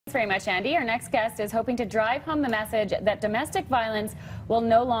Very much, Andy. Our next guest is hoping to drive home the message that domestic violence will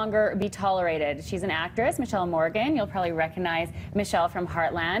no longer be tolerated. She's an actress, Michelle Morgan. You'll probably recognize Michelle from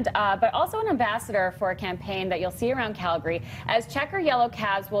Heartland, but also an ambassador for a campaign that you'll see around Calgary as checker yellow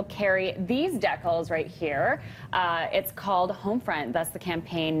cabs will carry these decals right here. It's called HomeFront's, that's the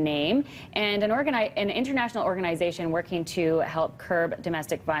campaign name, and an international organization working to help curb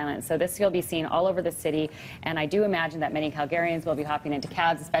domestic violence. So this you'll be seen all over the city, and I do imagine that many Calgarians will be hopping into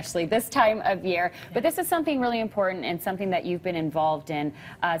cabs, especially this time of year. But this is something really important and something that you've been involved in.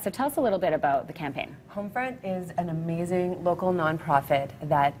 So tell us a little bit about the campaign. HomeFront is an amazing local nonprofit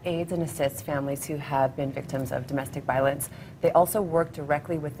that aids and assists families who have been victims of domestic violence. They also work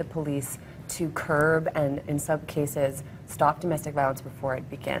directly with the police to curb and, in some cases, stop domestic violence before it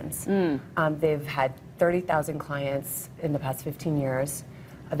begins. They've had 30,000 clients in the past 15 years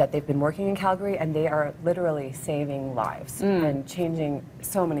that they've been working in Calgary, and they are literally saving lives and changing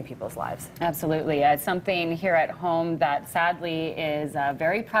so many people's lives. Absolutely. It's something here at home that sadly is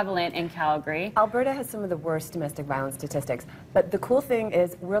very prevalent in Calgary. Alberta has some of the worst domestic violence statistics, but the cool thing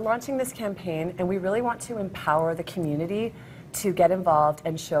is we're launching this campaign and we really want to empower the community to get involved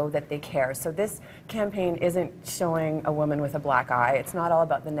and show that they care. So this campaign isn't showing a woman with a black eye. It's not all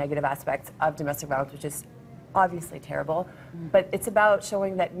about the negative aspects of domestic violence, which is obviously terrible, but it's about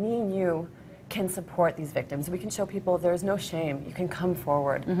showing that me and you can support these victims. We can show people there's no shame. You can come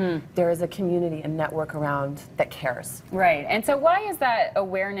forward. There is a community and network around that cares. Right. And so why is that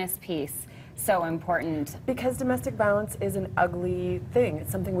awareness piece so important? Because domestic violence is an ugly thing.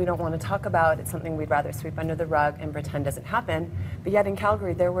 It's something we don't want to talk about. It's something we'd rather sweep under the rug and pretend doesn't happen. But yet in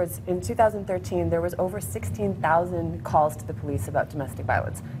Calgary, in 2013, there was over 16,000 calls to the police about domestic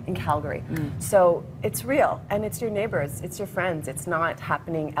violence in Calgary. So it's real, and it's your neighbors, it's your friends. It's not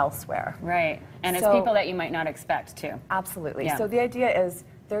happening elsewhere. Right. And it's people that you might not expect to. Absolutely. Yeah. So the idea is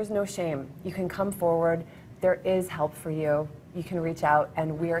there's no shame. You can come forward. There is help for you. You can reach out,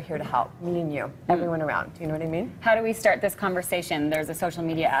 and we are here to help, me and you, everyone around. Do you know what I mean? How do we start this conversation? There's a social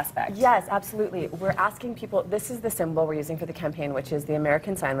media aspect. Yes, absolutely. We're asking people, this is the symbol we're using for the campaign, which is the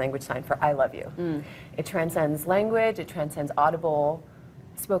American Sign Language sign for I love you. It transcends language, it transcends audible,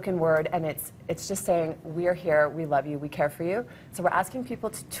 spoken word, and it's just saying, we are here, we love you, we care for you. So we're asking people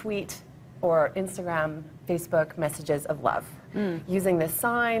to tweet or Instagram, Facebook messages of love using this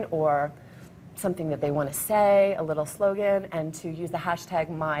sign or something that they want to say, a little slogan, and to use the hashtag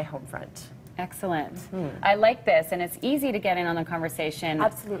 #MyHomefront. Excellent. I like this, and it's easy to get in on the conversation.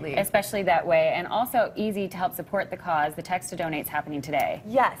 Absolutely. Especially that way, and also easy to help support the cause. The text to donate is happening today.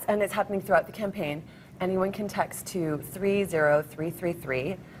 Yes, and it's happening throughout the campaign. Anyone can text to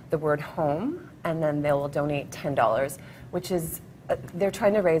 30333, the word home, and then they will donate $10, which is, they're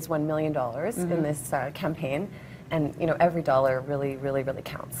trying to raise $1 million in this campaign. And you know, every dollar really, really, really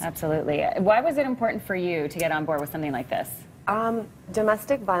counts. Absolutely. Why was it important for you to get on board with something like this?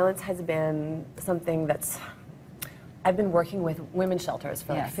 Domestic violence has been something I've been working with women's shelters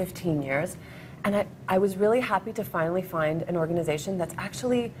for like 15 years. And I was really happy to finally find an organization that's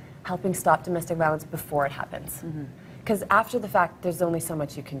actually helping stop domestic violence before it happens. Because after the fact, there's only so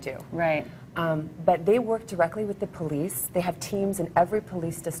much you can do. Right. But they work directly with the police. They have teams in every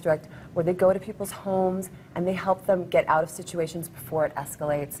police district where they go to people's homes and they help them get out of situations before it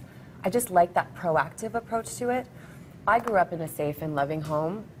escalates. I just like that proactive approach to it. I grew up in a safe and loving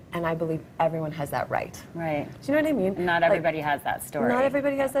home, and I believe everyone has that right. Right. Do you know what I mean? Not everybody has that story. Not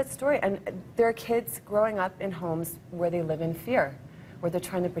everybody has that story. And there are kids growing up in homes where they live in fear, where they're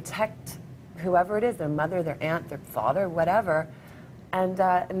trying to protect whoever it is, their mother, their aunt, their father, whatever. And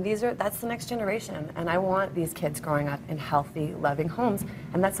that's the next generation. And I want these kids growing up in healthy, loving homes.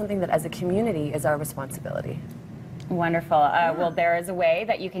 And that's something that as a community is our responsibility. Wonderful. Well, there is a way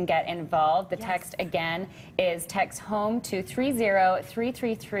that you can get involved. The text, again, is text HOME to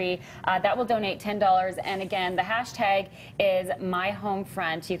 30333. That will donate $10. And again, the hashtag is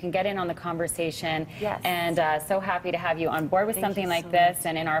MyHomefront. You can get in on the conversation. Yes. And so happy to have you on board with something like this.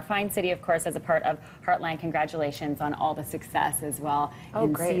 And in our fine city, of course, as a part of Heartland, congratulations on all the success as well. Oh,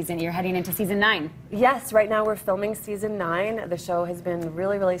 great. You're heading into season 9. Yes, right now we're filming season 9. The show has been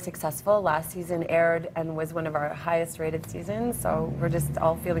really, really successful. Last season aired and was one of our highest rated seasons, so we're just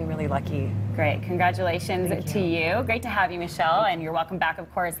all feeling really lucky. Great. Congratulations to you. Great to have you, Michelle, and you're welcome back,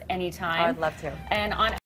 of course, anytime. I'd love to. And on